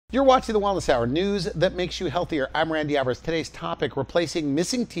You're watching the Wellness Hour, news that makes you healthier. I'm Randy Alvarez. Today's topic, replacing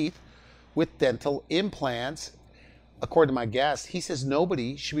missing teeth with dental implants. According to my guest, he says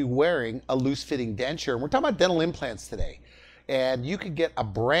nobody should be wearing a loose-fitting denture. And we're talking about dental implants today. And you could get a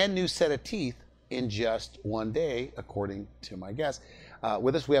brand new set of teeth in just one day, according to my guest.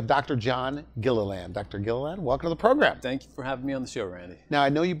 With us, we have Dr. John Gilliland. Dr. Gilliland, welcome to the program. Thank you for having me on the show, Randy. Now, I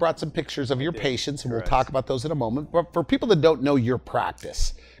know you brought some pictures of your patients, and Correct. we'll talk about those in a moment. But for people that don't know your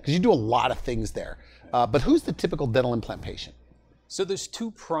practice, because you do a lot of things there, but who's the typical dental implant patient? So there's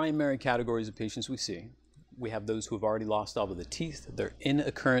two primary categories of patients we see. We have those who have already lost all of the teeth. They're in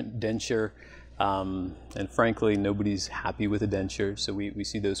a current denture, and frankly, nobody's happy with a denture, so we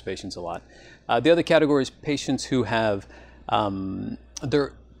see those patients a lot. The other category is patients who have,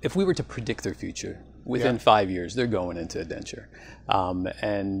 if we were to predict their future, within 5 years, they're going into a denture.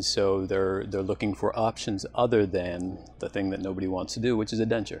 And so they're looking for options other than the thing that nobody wants to do, which is a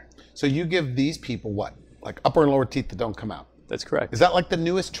denture. So you give these people what? Like upper and lower teeth that don't come out? That's correct. Is that like the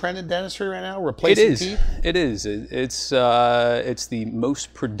newest trend in dentistry right now, replacing teeth? It is. It's the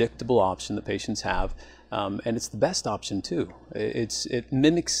most predictable option that patients have, and it's the best option too. It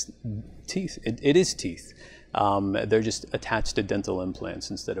mimics teeth. It is teeth. They're just attached to dental implants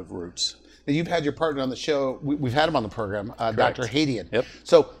instead of roots. Now, you've had your partner on the show. We've had him on the program, Dr. Hadian. Yep.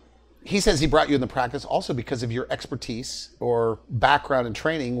 So he says he brought you in the practice also because of your expertise or background and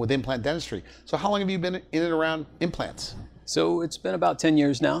training with implant dentistry. So how long have you been in and around implants? So it's been about 10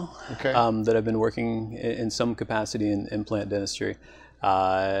 years now that I've been working in some capacity in implant dentistry.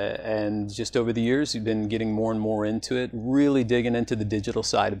 And just over the years, we've been getting more and more into it, really digging into the digital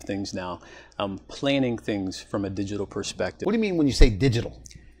side of things now, planning things from a digital perspective. What do you mean when you say digital?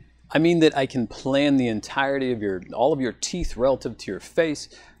 I mean that I can plan the entirety of all of your teeth relative to your face,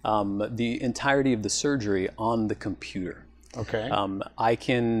 the entirety of the surgery on the computer. Okay. I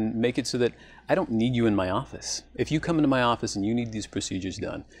can make it so that I don't need you in my office. If you come into my office and you need these procedures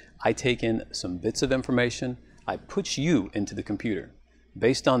done, I take in some bits of information, I put you into the computer.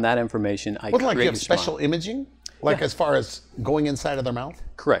 Based on that information, I create you have special imaging? Like as far as going inside of their mouth?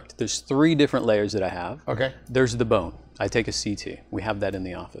 Correct. There's 3 different layers that I have. Okay. There's the bone. I take a CT. We have that in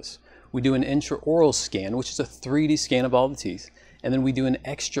the office. We do an intraoral scan, which is a 3D scan of all the teeth. And then we do an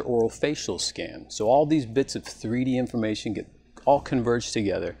extraoral facial scan. So all these bits of 3D information get all converged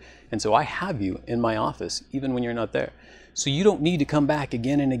together. And so I have you in my office even when you're not there. So you don't need to come back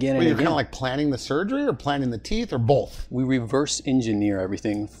again and again and again. You're kind of like planning the surgery or planning the teeth or both? We reverse engineer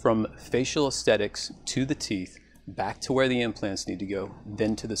everything from facial aesthetics to the teeth, back to where the implants need to go,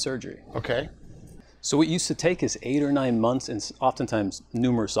 then to the surgery. Okay. So what used to take us 8 or 9 months, and oftentimes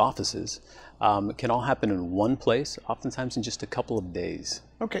numerous offices, can all happen in one place, oftentimes in just a couple of days.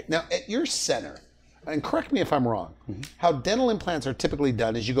 Okay. Now, at your center, and correct me if I'm wrong, how dental implants are typically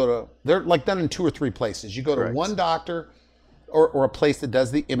done is they're like done in 2 or 3 places. You go to one doctor or a place that does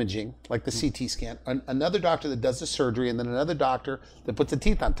the imaging, like the CT scan, another doctor that does the surgery, and then another doctor that puts the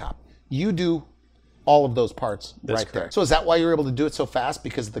teeth on top. You do all of those parts right there. So is that why you're able to do it so fast,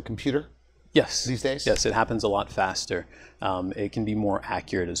 because of the computer? Yes. These days? Yes, it happens a lot faster. It can be more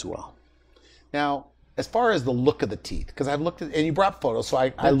accurate as well. Now, as far as the look of the teeth, because I've looked at, and you brought photos, so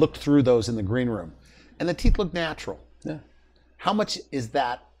I looked through those in the green room, and the teeth look natural. Yeah. How much is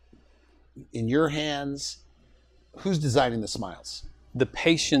that in your hands? Who's designing the smiles? The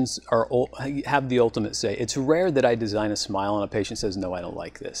patients have the ultimate say. It's rare that I design a smile and a patient says, no, I don't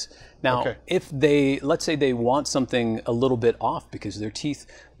like this. Now, if let's say they want something a little bit off because their teeth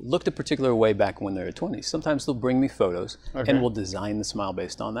looked a particular way back when they were 20s, sometimes they'll bring me photos and we'll design the smile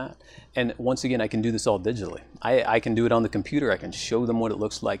based on that. And once again, I can do this all digitally. I can do it on the computer. I can show them what it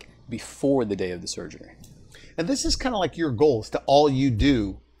looks like before the day of the surgery. And this is kind of like your goal, is to all you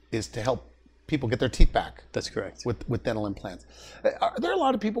do is to help people get their teeth back. That's correct. With dental implants. Are there a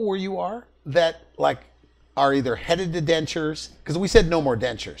lot of people where you are that are either headed to dentures? Because we said no more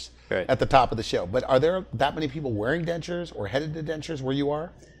dentures at the top of the show. But are there that many people wearing dentures or headed to dentures where you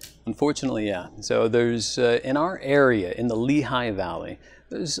are? Unfortunately, yeah. So there's, in our area, in the Lehigh Valley,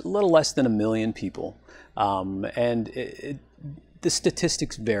 there's a little less than 1 million people. And the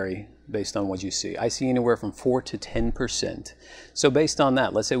statistics vary based on what you see. I see anywhere from 4 to 10%. So based on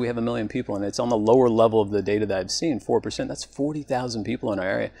that, let's say we have 1 million people and it's on the lower level of the data that I've seen, 4%, that's 40,000 people in our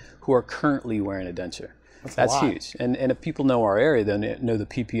area who are currently wearing a denture. That's huge. And if people know our area, then know the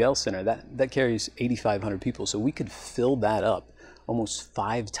PPL Center, that carries 8,500 people. So we could fill that up almost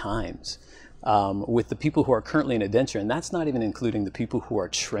 5 times with the people who are currently in a denture. And that's not even including the people who are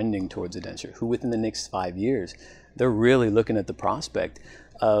trending towards a denture, who within the next 5 years, they're really looking at the prospect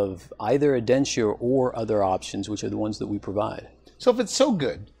of either a denture or other options, which are the ones that we provide. So if it's so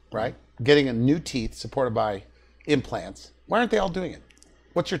good right? Getting a new teeth supported by implants. Why aren't they all doing it?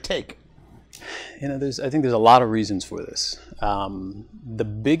 What's your take? You know, I think there's a lot of reasons for this. The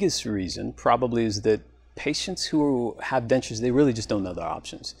biggest reason probably is that patients who have dentures, they really just don't know their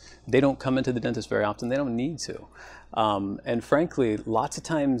options. They don't come into the dentist very often. They don't need to. And frankly, lots of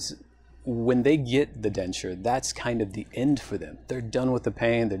times when they get the denture, that's kind of the end for them. They're done with the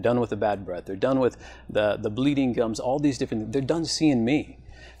pain. They're done with the bad breath. They're done with the bleeding gums, all these different things. They're done seeing me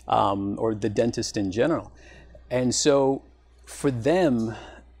or the dentist in general. And so for them,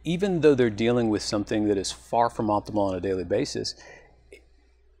 even though they're dealing with something that is far from optimal on a daily basis,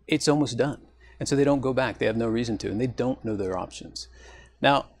 it's almost done. And so they don't go back. They have no reason to, and they don't know their options.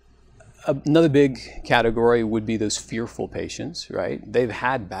 Now, another big category would be those fearful patients, right? They've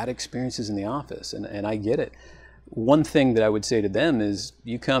had bad experiences in the office, and I get it. One thing that I would say to them is,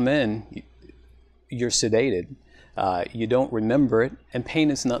 you come in, you're sedated, you don't remember it, and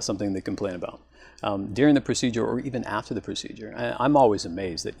pain is not something they complain about. During the procedure or even after the procedure. I'm always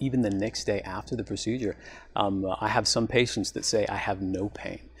amazed that even the next day after the procedure, I have some patients that say, I have no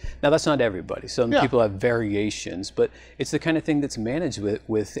pain. Now, that's not everybody. Some people have variations, but it's the kind of thing that's managed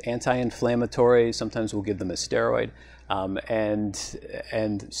with anti-inflammatory. Sometimes we'll give them a steroid,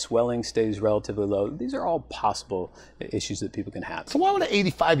 and swelling stays relatively low. These are all possible issues that people can have. So why would an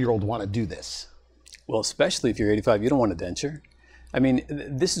 85-year-old want to do this? Well, especially if you're 85, you don't want a denture. I mean,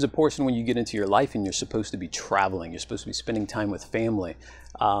 this is a portion when you get into your life and you're supposed to be traveling. You're supposed to be spending time with family.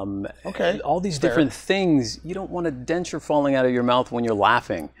 All these different things. You don't want a denture falling out of your mouth when you're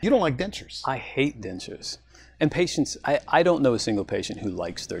laughing. You don't like dentures? I hate dentures. And patients, I don't know a single patient who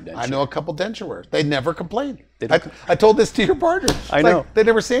likes their denture. I know a couple denture wearers. They never complain. I told this to your partner. I know. Like, they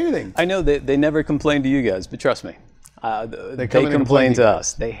never say anything. I know they never complain to you guys, but trust me. They complain to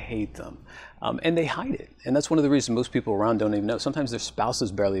us. They hate them. And they hide it. And that's one of the reasons most people around don't even know. Sometimes their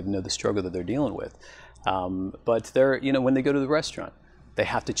spouses barely even know the struggle that they're dealing with. But they're, when they go to the restaurant, they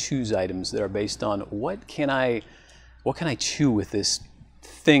have to choose items that are based on what can I chew with this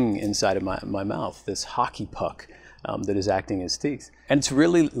thing inside of my mouth, this hockey puck that is acting as teeth. And it's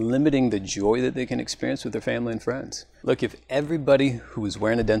really limiting the joy that they can experience with their family and friends. Look, if everybody who is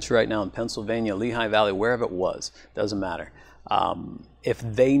wearing a denture right now in Pennsylvania, Lehigh Valley, wherever it was, doesn't matter. If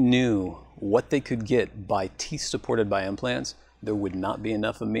they knew what they could get by teeth supported by implants, there would not be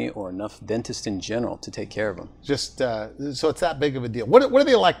enough of me or enough dentists in general to take care of them. Just so it's that big of a deal. What do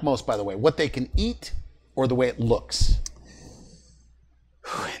they like most, by the way? What they can eat or the way it looks?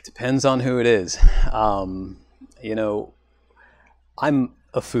 It depends on who it is. I'm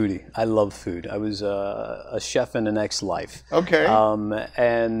a foodie. I love food. I was a chef in an ex-life. Okay.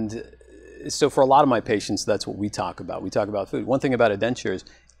 And so for a lot of my patients, that's what we talk about. We talk about food. One thing about a denture is,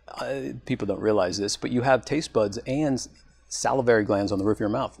 people don't realize this, but you have taste buds and salivary glands on the roof of your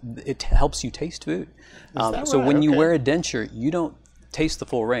mouth. It helps you taste food. So when you wear a denture, you don't taste the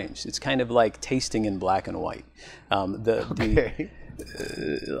full range. It's kind of like tasting in black and white. A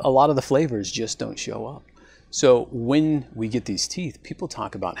lot of the flavors just don't show up. So when we get these teeth, people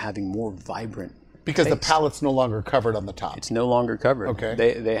talk about having more vibrant because taste. The palate's no longer covered on the top. It's no longer covered. Okay.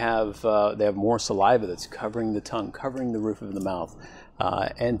 They have more saliva that's covering the tongue, covering the roof of the mouth,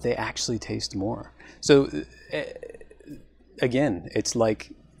 and they actually taste more. So again, it's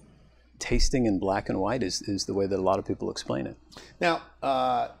like tasting in black and white is the way that a lot of people explain it. Now,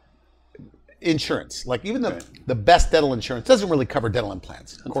 insurance, like even the best dental insurance doesn't really cover dental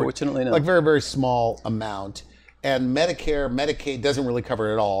implants. Unfortunately, no. Like very, very small amount. And Medicare, Medicaid doesn't really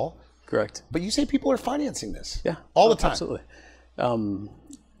cover it at all. Correct. But you say people are financing this. Yeah. All the time. Absolutely.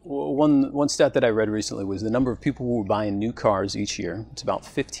 One stat that I read recently was the number of people who are buying new cars each year. It's about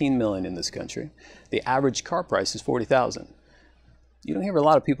 15 million in this country. The average car price is $40,000. You don't hear a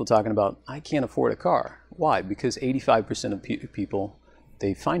lot of people talking about, I can't afford a car. Why? Because 85% of people,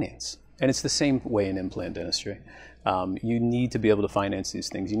 they finance. And it's the same way in implant dentistry. You need to be able to finance these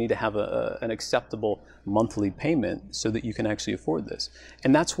things. You need to have an acceptable monthly payment so that you can actually afford this.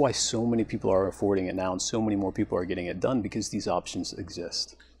 And that's why so many people are affording it now and so many more people are getting it done, because these options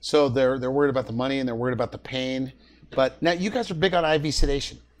exist. So they're worried about the money and they're worried about the pain. But now you guys are big on IV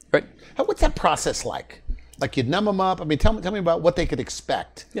sedation. Right. What's that process like? Like you numb them up? I mean, tell me about what they could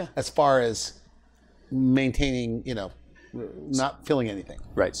expect as far as maintaining, not feeling anything.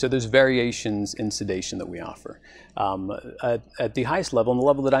 Right. So there's variations in sedation that we offer. At the highest level, and the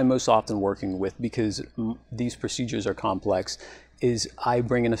level that I'm most often working with, because these procedures are complex, is I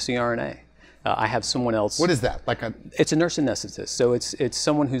bring in a CRNA. I have someone else. What is that? It's a nurse anesthetist. So it's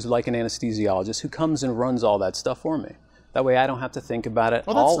someone who's like an anesthesiologist who comes and runs all that stuff for me. That way I don't have to think about it.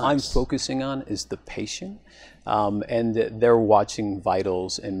 Well, that's All nice. I'm focusing on is the patient, and they're watching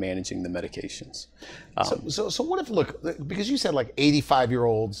vitals and managing the medications. So what if, look, because you said like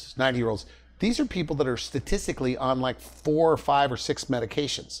 85-year-olds, 90-year-olds, these are people that are statistically on like 4 or 5 or 6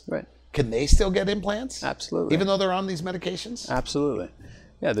 medications. Right. Can they still get implants? Absolutely. Even though they're on these medications? Absolutely.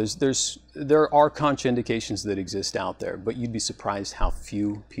 Yeah, there are contraindications that exist out there, but you'd be surprised how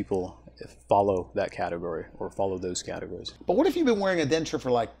few people follow that category or follow those categories. But what if you've been wearing a denture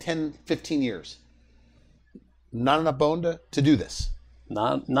for like 10, 15 years? Not enough bone to do this?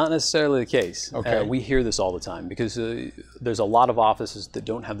 Not necessarily the case. Okay. We hear this all the time because there's a lot of offices that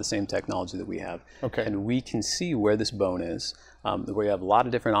don't have the same technology that we have. Okay. And we can see where this bone is. We have a lot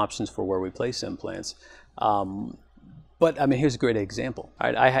of different options for where we place implants. But I mean, here's a great example.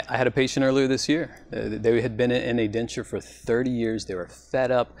 I had a patient earlier this year. They had been in a denture for 30 years. They were fed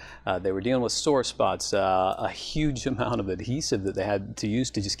up. They were dealing with sore spots, a huge amount of adhesive that they had to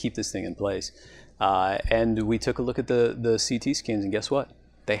use to just keep this thing in place. And we took a look at the CT scans, and guess what?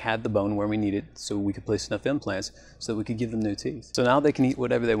 They had the bone where we needed, so we could place enough implants so that we could give them new teeth. So now they can eat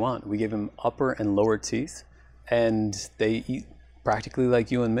whatever they want. We gave them upper and lower teeth, and they eat practically like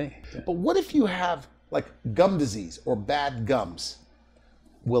you and me. But what if you have like gum disease or bad gums?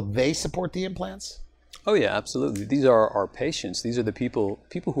 Will they support the implants? Oh yeah, absolutely. These are our patients. These are the people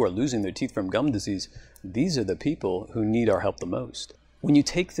who are losing their teeth from gum disease. These are the people who need our help the most. When you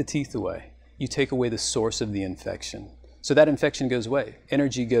take the teeth away, you take away the source of the infection. So that infection goes away.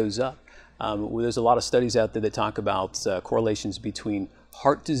 Energy goes up. There's a lot of studies out there that talk about correlations between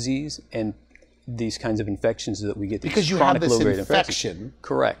heart disease and these kinds of infections that we get. Because you chronic have this low-grade infection.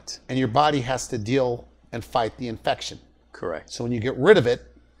 Correct. And your body has to deal and fight the infection. Correct. So when you get rid of it,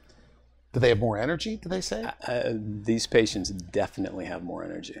 do they have more energy, do they say? These patients definitely have more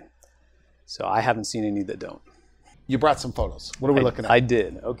energy. So I haven't seen any that don't. You brought some photos. What are we looking at? I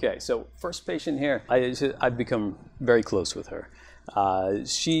did. Okay, so first patient here, I've become very close with her.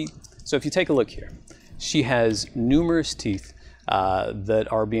 So if you take a look here, she has numerous teeth that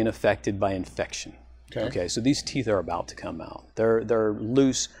are being affected by infection. Okay, so these teeth are about to come out. They're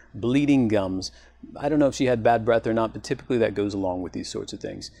loose, bleeding gums. I don't know if she had bad breath or not, but typically that goes along with these sorts of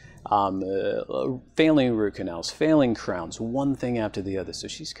things. Failing root canals, failing crowns, one thing after the other. So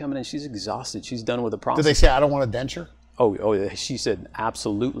she's coming in, she's exhausted, she's done with the process. Did they say, I don't want a denture? Oh, she said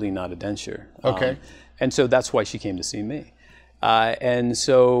absolutely not a denture. Okay. And so that's why she came to see me. And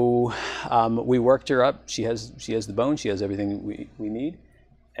so we worked her up. She has the bone, she has everything we need.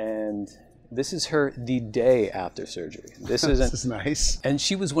 And this is her the day after surgery. This is nice. And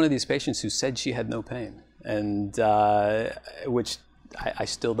she was one of these patients who said she had no pain, and which I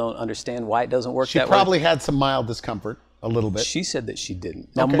still don't understand why it doesn't work that way. She probably had some mild discomfort, a little bit. She said that she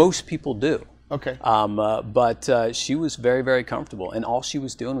didn't. Now, most people do. Okay. But she was very, very comfortable, and all she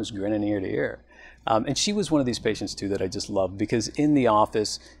was doing was grinning ear to ear. And she was one of these patients, too, that I just loved, because in the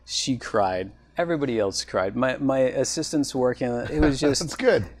office, she cried. Everybody else cried. My assistants working, it was just... That's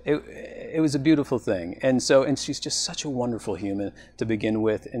good. It was a beautiful thing. And she's just such a wonderful human to begin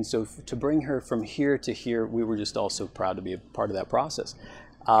with. And so to bring her from here to here, we were just all so proud to be a part of that process.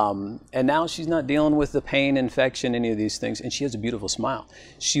 And now she's not dealing with the pain, infection, any of these things. And she has a beautiful smile.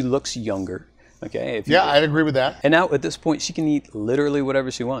 She looks younger. Okay. Yeah, I'd agree with that. And now at this point, she can eat literally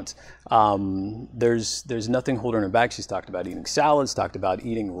whatever she wants. There's nothing holding her back. She's talked about eating salads, talked about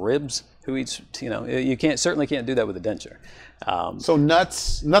eating ribs. Who eats, you certainly can't do that with a denture. So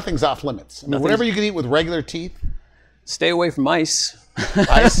nuts, nothing's off limits. I mean, whatever you can eat with regular teeth. Stay away from ice.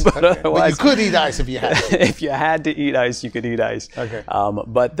 Ice? But okay. otherwise, But you could eat ice if you had to. If you had to eat ice, you could eat ice. Okay.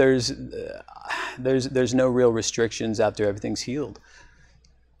 But there's no real restrictions after everything's healed.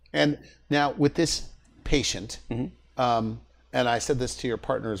 And now with this patient, and I said this to your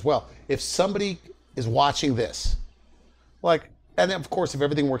partner as well, if somebody is watching this, and of course, if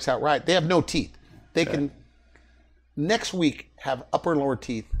everything works out right, they have no teeth. They can next week have upper and lower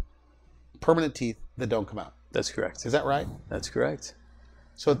teeth, permanent teeth that don't come out. That's correct. Is that right? That's correct.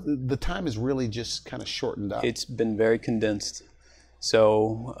 So the time is really just kind of shortened up. It's been very condensed.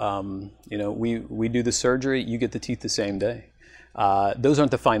 So, we do the surgery, you get the teeth the same day. Those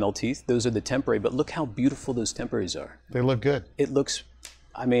aren't the final teeth, those are the temporary, but look how beautiful those temporaries are. They look good. It looks,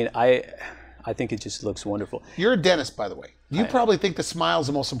 I think it just looks wonderful. You're a dentist, by the way. You probably think the smile is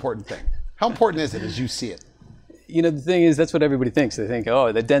the most important thing. How important is it as you see it? The thing is, that's what everybody thinks. They think,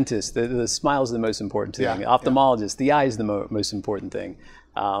 oh, the dentist, the smile is the most important thing. The ophthalmologist, the eye is the most important thing.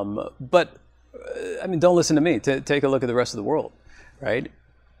 But don't listen to me. Take a look at the rest of the world, right?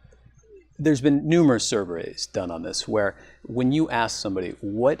 there's been numerous surveys done on this where when you ask somebody,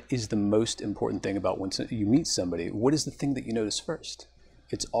 what is the most important thing about when you meet somebody, what is the thing that you notice first?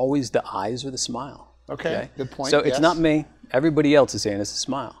 It's always the eyes or the smile. Okay, good point. So it's not me. Everybody else is saying it's a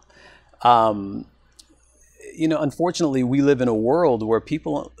smile. You know, unfortunately, we live in a world where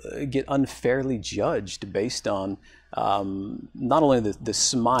people get unfairly judged based on not only the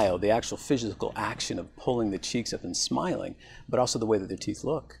smile, the actual physical action of pulling the cheeks up and smiling, but also the way that their teeth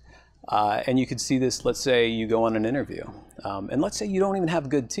look. And you could see this, let's say you go on an interview, and let's say you don't even have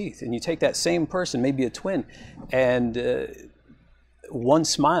good teeth, and you take that same person, maybe a twin, and one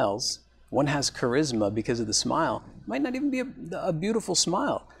smiles, one has charisma because of the smile, might not even be a beautiful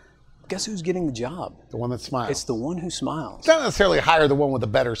smile. Guess who's getting the job? The one that smiles. It's the one who smiles. It's not necessarily hire the one with a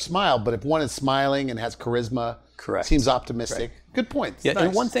better smile, but if one is smiling and has charisma, correct, seems optimistic. Correct. Good point. Yeah, nice.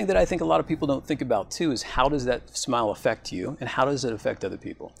 And one thing that I think a lot of people don't think about too is how does that smile affect you, and how does it affect other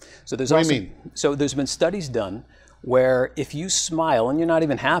people? So there's what do you mean? So there's been studies done where if you smile and you're not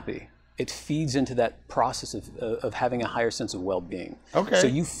even happy, it feeds into that process of having a higher sense of well-being. Okay. So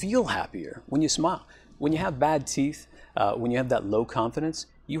you feel happier when you smile. When you have bad teeth, when you have that low confidence,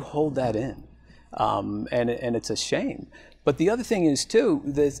 you hold that in. And it's a shame. But the other thing is too,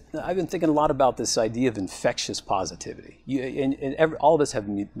 that I've been thinking a lot about this idea of infectious positivity. All of us have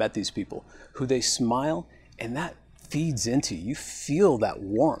met these people who they smile and that feeds into you. You feel that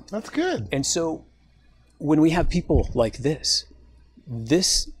warmth. That's good. And so when we have people like this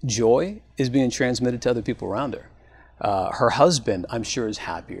joy is being transmitted to other people around her. Her husband, I'm sure, is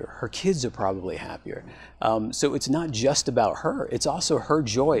happier. Her kids are probably happier. So it's not just about her. It's also her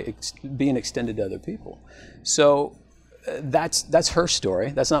joy being extended to other people. So that's her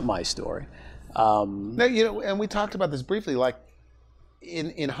story. That's not my story. Now, you know, and we talked about this briefly, like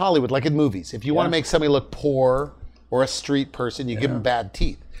in Hollywood, like in movies. If you want to make somebody look poor or a street person, you give them bad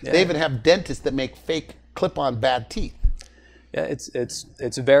teeth. Yeah. They even have dentists that make fake clip-on bad teeth. Yeah,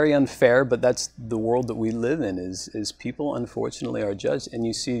 it's very unfair, but that's the world that we live in. Is people unfortunately are judged, and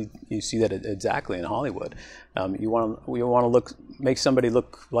you see that exactly in Hollywood. You want to make somebody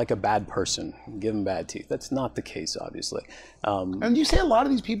look like a bad person, give them bad teeth. That's not the case, obviously. And you say a lot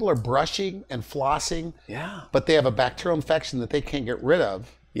of these people are brushing and flossing, yeah, but they have a bacterial infection that they can't get rid of.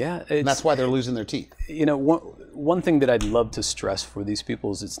 Yeah, and that's why they're losing their teeth. You know, one thing that I'd love to stress for these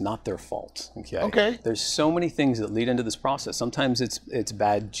people is it's not their fault. Okay. There's so many things that lead into this process. Sometimes it's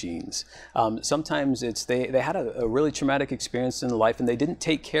bad genes. Sometimes it's they had a really traumatic experience in life and they didn't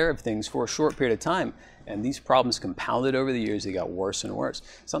take care of things for a short period of time, and these problems compounded over the years. They got worse and worse.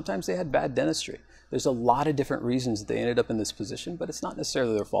 Sometimes they had bad dentistry. There's a lot of different reasons that they ended up in this position, but it's not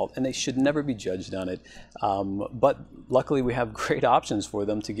necessarily their fault, and they should never be judged on it. But luckily, we have great options for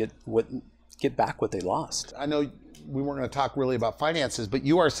them to get back what they lost. I know we weren't going to talk really about finances, but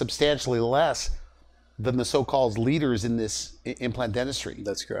you are substantially less than the so-called leaders in this implant dentistry.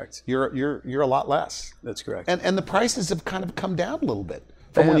 That's correct. You're a lot less. That's correct. And the prices have kind of come down a little bit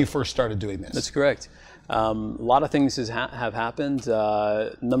from when you first started doing this. That's correct. A lot of things have happened.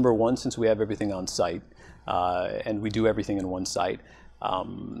 Number one, since we have everything on site, and we do everything in one site,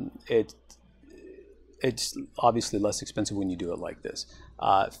 it's obviously less expensive when you do it like this.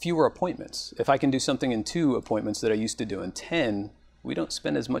 Fewer appointments. If I can do something in 2 appointments that I used to do in 10, we don't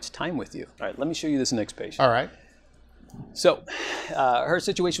spend as much time with you. All right, let me show you this next patient. All right. So her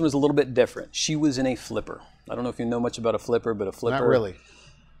situation was a little bit different. She was in a flipper. I don't know if you know much about a flipper, but a flipper... Not really.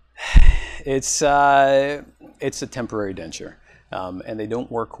 It's a temporary denture, and they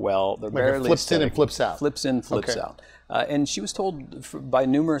don't work well. They're barely flips aesthetic. in and flips out. Flips in, flips out. And she was told by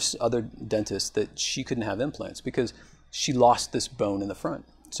numerous other dentists that she couldn't have implants because she lost this bone in the front.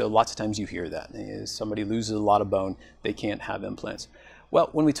 So lots of times you hear that. Somebody loses a lot of bone, they can't have implants. Well,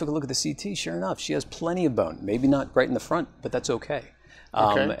 when we took a look at the CT, sure enough, she has plenty of bone. Maybe not right in the front, but that's okay.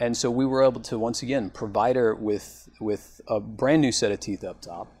 And so we were able to, once again, provide her with a brand new set of teeth up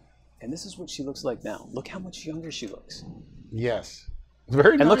top. And this is what she looks like now. Look how much younger she looks. Yes.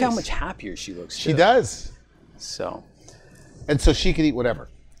 Very nice. And look how much happier she looks, too. She does. So. And so she can eat whatever.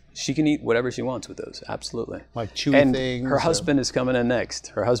 She can eat whatever she wants with those, absolutely. Like chewy things. Her husband is coming in next.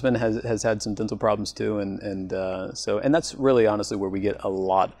 Her husband has had some dental problems too, and that's really honestly where we get a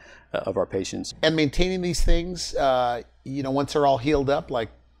lot of our patients. And maintaining these things, once they're all healed up, like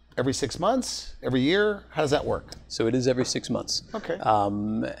every 6 months, every year, how does that work? So it is every 6 months. Okay.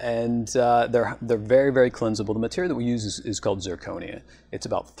 And they're very, very cleansable. The material that we use is called zirconia. It's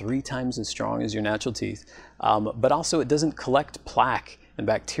about 3 times as strong as your natural teeth, but also it doesn't collect plaque and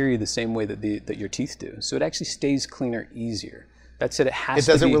bacteria the same way that your teeth do. So it actually stays cleaner easier. That said, it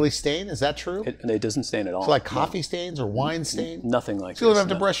doesn't really stain? Is that true? It doesn't stain at all. So like coffee stains or wine stains? Nothing like that. So you don't have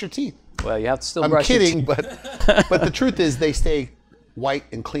to brush your teeth? Well, you have to still I'm brush your kidding, teeth. but the truth is they stay white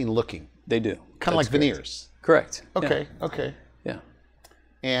and clean looking. They do. Kind of like veneers. Correct. Okay, okay. Yeah.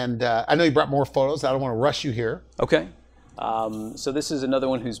 And I know you brought more photos. I don't want to rush you here. Okay. So this is another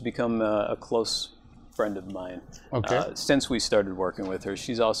one who's become a close friend of mine. Okay. Since we started working with her.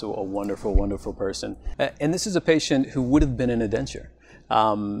 She's also a wonderful, wonderful person. And this is a patient who would have been in a denture.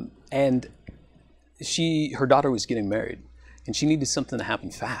 And her daughter was getting married, and she needed something to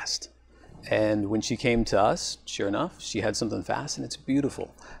happen fast. And when she came to us, sure enough, she had something fast, and it's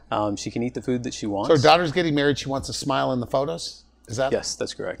beautiful. She can eat the food that she wants. So her daughter's getting married. She wants a smile in the photos? Is that? Yes,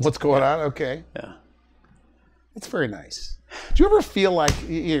 that's correct. What's going on? Okay. Yeah. That's very nice. Do you ever feel like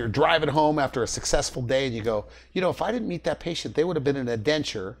you're driving home after a successful day and you go, you know, if I didn't meet that patient, they would have been in a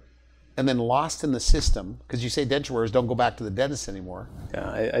denture and then lost in the system, because you say denture wearers don't go back to the dentist anymore.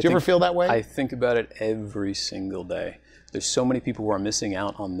 Yeah, Do you ever feel that way? I think about it every single day. There's so many people who are missing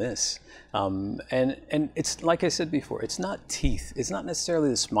out on this. And it's like I said before, it's not teeth. It's not necessarily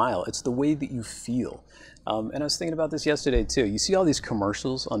the smile. It's the way that you feel. And I was thinking about this yesterday too. You see all these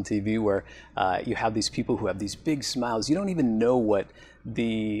commercials on TV where you have these people who have these big smiles. You don't even know what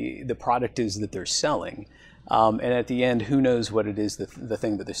the product is that they're selling. And at the end, who knows what it is, the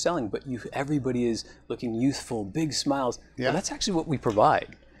thing that they're selling. But everybody is looking youthful, big smiles. Yeah. Well, that's actually what we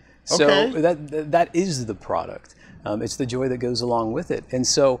provide. So Okay. that is the product. It's the joy that goes along with it. And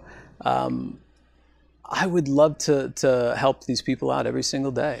so I would love to help these people out every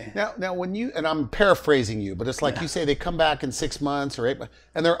single day. Now, when you, and I'm paraphrasing you, but it's like you say they come back in 6 months or 8 months,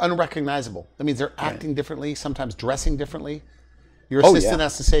 and they're unrecognizable. That means they're acting differently, sometimes dressing differently. Your assistant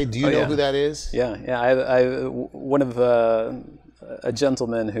has to say, do you know who that is? Yeah, yeah. I one of a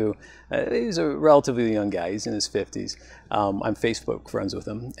gentleman who, he's a relatively young guy. He's in his 50s. I'm Facebook friends with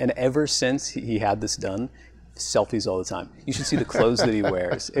him. And ever since he had this done, selfies all the time. You should see the clothes that he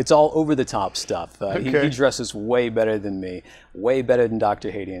wears. It's all over the top stuff. He dresses way better than me, way better than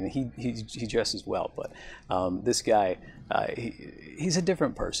Dr. Haiti, and he dresses well. But this guy, he's a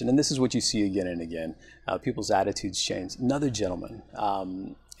different person, and this is what you see again and again. People's attitudes change. Another gentleman,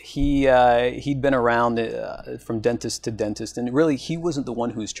 he'd been around from dentist to dentist, and really he wasn't the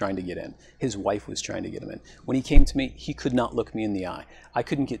one who was trying to get in. His wife was trying to get him in. When he came to me, he could not look me in the eye. I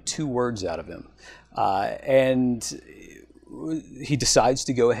couldn't get 2 words out of him. And he decides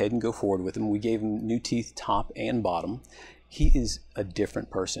to go ahead and go forward with him. We gave him new teeth, top and bottom. He is a different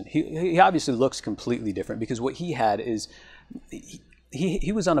person. He obviously looks completely different, because what he had is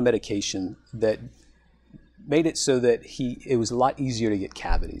he was on a medication that made it so that it was a lot easier to get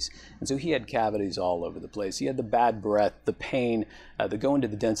cavities. And so he had cavities all over the place. He had the bad breath, the pain, the going to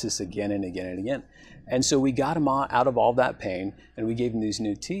the dentist again and again and again. And so we got him out of all that pain, and we gave him these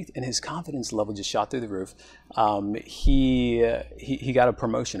new teeth, and his confidence level just shot through the roof. He got a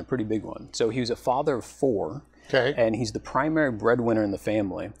promotion, a pretty big one. So he was a father of 4, and he's the primary breadwinner in the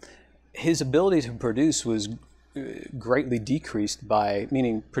family. His ability to produce was greatly decreased by,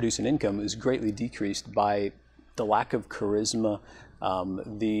 meaning produce an income, was greatly decreased by the lack of charisma,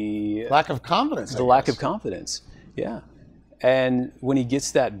 the lack of confidence. Lack of confidence, yeah. And when he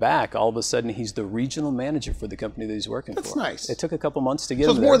gets that back, all of a sudden he's the regional manager for the company that he's working for. That's nice. It took a couple months to get So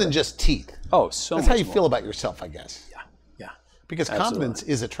him it's there, more than just teeth. Oh, so That's much how you more. feel about yourself, I guess. Yeah, yeah. Because confidence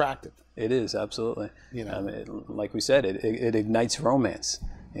is attractive. It is, absolutely. You know, like we said, it ignites romance.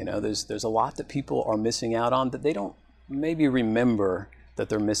 You know, there's a lot that people are missing out on that they don't maybe remember that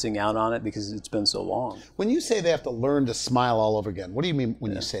they're missing out on it because it's been so long. When you say they have to learn to smile all over again, what do you mean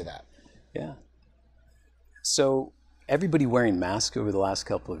when you say that? Yeah. So everybody wearing masks over the last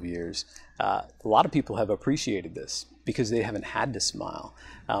couple of years, a lot of people have appreciated this because they haven't had to smile.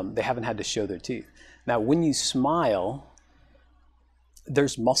 They haven't had to show their teeth. Now, when you smile,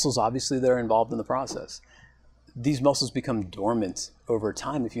 there's muscles obviously that are involved in the process. These muscles become dormant over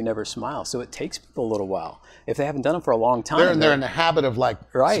time if you never smile. So it takes people a little while. If they haven't done it for a long time, they're in the habit of like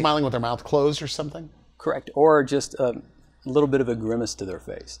smiling with their mouth closed or something. Correct, or just a little bit of a grimace to their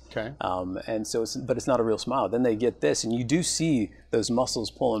face. Okay. And so, but it's not a real smile. Then they get this, and you do see those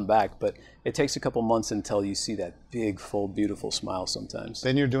muscles pulling back, but it takes a couple months until you see that big, full, beautiful smile sometimes.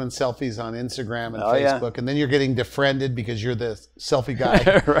 Then you're doing selfies on Instagram and Facebook, and then you're getting defriended because you're the selfie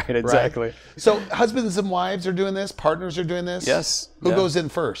guy. Right, exactly. Right? So husbands and wives are doing this, partners are doing this? Yes. Who goes in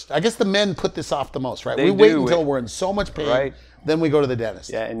first? I guess the men put this off the most, right? They we wait do. until we're in so much pain, then we go to the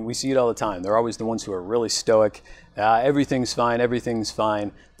dentist. Yeah, and we see it all the time. They're always the ones who are really stoic. Everything's fine, everything's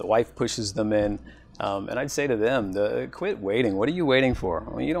fine. The wife pushes them in. And I'd say to them, quit waiting. What are you waiting for?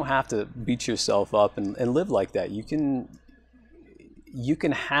 I mean, you don't have to beat yourself up and live like that. You can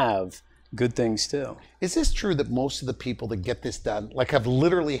have good things too. Is this true that most of the people that get this done, like, have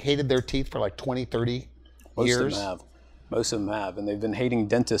literally hated their teeth for like 20, 30 years? Most of them have. Most of them have. And they've been hating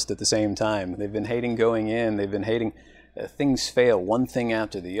dentists at the same time. They've been hating going in. They've been hating things fail, one thing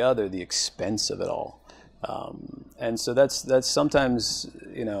after the other, the expense of it all. And so that's sometimes,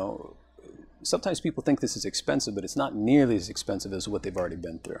 you know, sometimes people think this is expensive, but it's not nearly as expensive as what they've already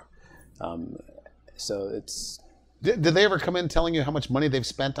been through. So it's... Did they ever come in telling you how much money they've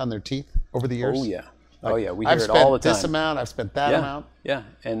spent on their teeth over the years? Oh, yeah. Like, oh, yeah. We hear it all the time. I've spent this amount, I've spent that amount. Yeah,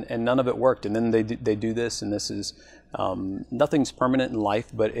 and none of it worked. And then they do this, and this is, nothing's permanent in life,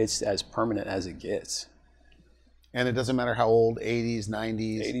 but it's as permanent as it gets. And it doesn't matter how old, 80s,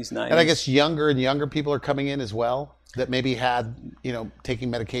 90s. 80s, 90s. And I guess younger and younger people are coming in as well that maybe had, you know, taking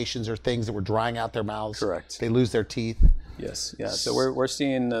medications or things that were drying out their mouths. Correct. They lose their teeth. Yes, yeah. So we're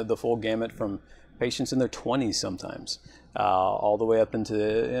seeing the full gamut from patients in their 20s sometimes, all the way up into,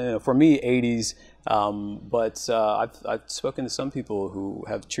 you know, for me, 80s. But I've spoken to some people who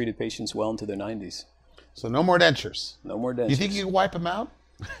have treated patients well into their 90s. So no more dentures. No more dentures. You think you can wipe them out?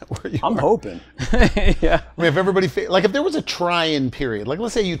 I'm hoping. Yeah. I mean, if everybody, like, if there was a try-in period, like,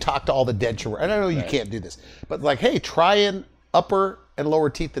 let's say you talk to all the denture, and I know you can't do this, but like, hey, try in upper and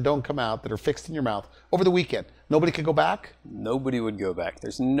lower teeth that don't come out, that are fixed in your mouth over the weekend. Nobody could go back? Nobody would go back.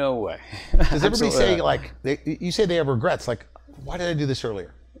 There's no way. Does everybody say, like, you say they have regrets, like, why did I do this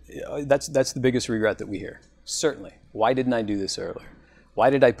earlier? That's the biggest regret that we hear. Certainly. Why didn't I do this earlier? Why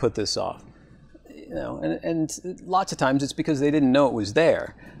did I put this off? You know, and lots of times it's because they didn't know it was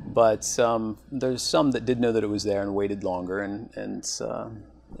there. But there's some that did know that it was there and waited longer, and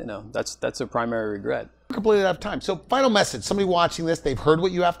you know, that's a primary regret. We're completely out of time. So final message, somebody watching this, they've heard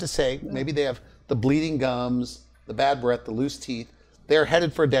what you have to say. Maybe they have the bleeding gums, the bad breath, the loose teeth. They're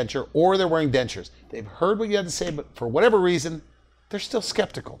headed for a denture, or they're wearing dentures. They've heard what you have to say, but for whatever reason, they're still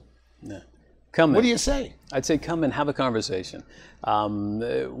skeptical. Yeah. Come in. What do you say? I'd say come and have a conversation.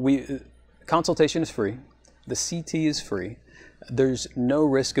 Consultation is free. The CT is free. There's no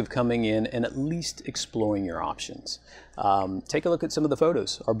risk of coming in and at least exploring your options. Take a look at some of the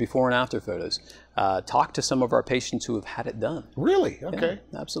photos, our before and after photos. Talk to some of our patients who have had it done. Really? Okay.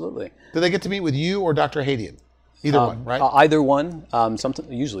 Yeah, absolutely. Do they get to meet with you or Dr. Hadian? Either one, right? Either one.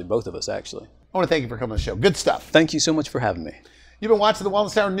 Usually both of us, actually. I want to thank you for coming on the show. Good stuff. Thank you so much for having me. You've been watching the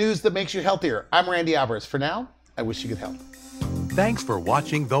Wellness Hour news that makes you healthier. I'm Randy Alvarez. For now, I wish you good health. Thanks for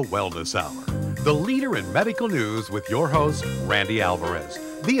watching the Wellness Hour, the leader in medical news with your host, Randy Alvarez,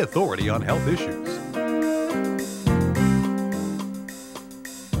 the authority on health issues.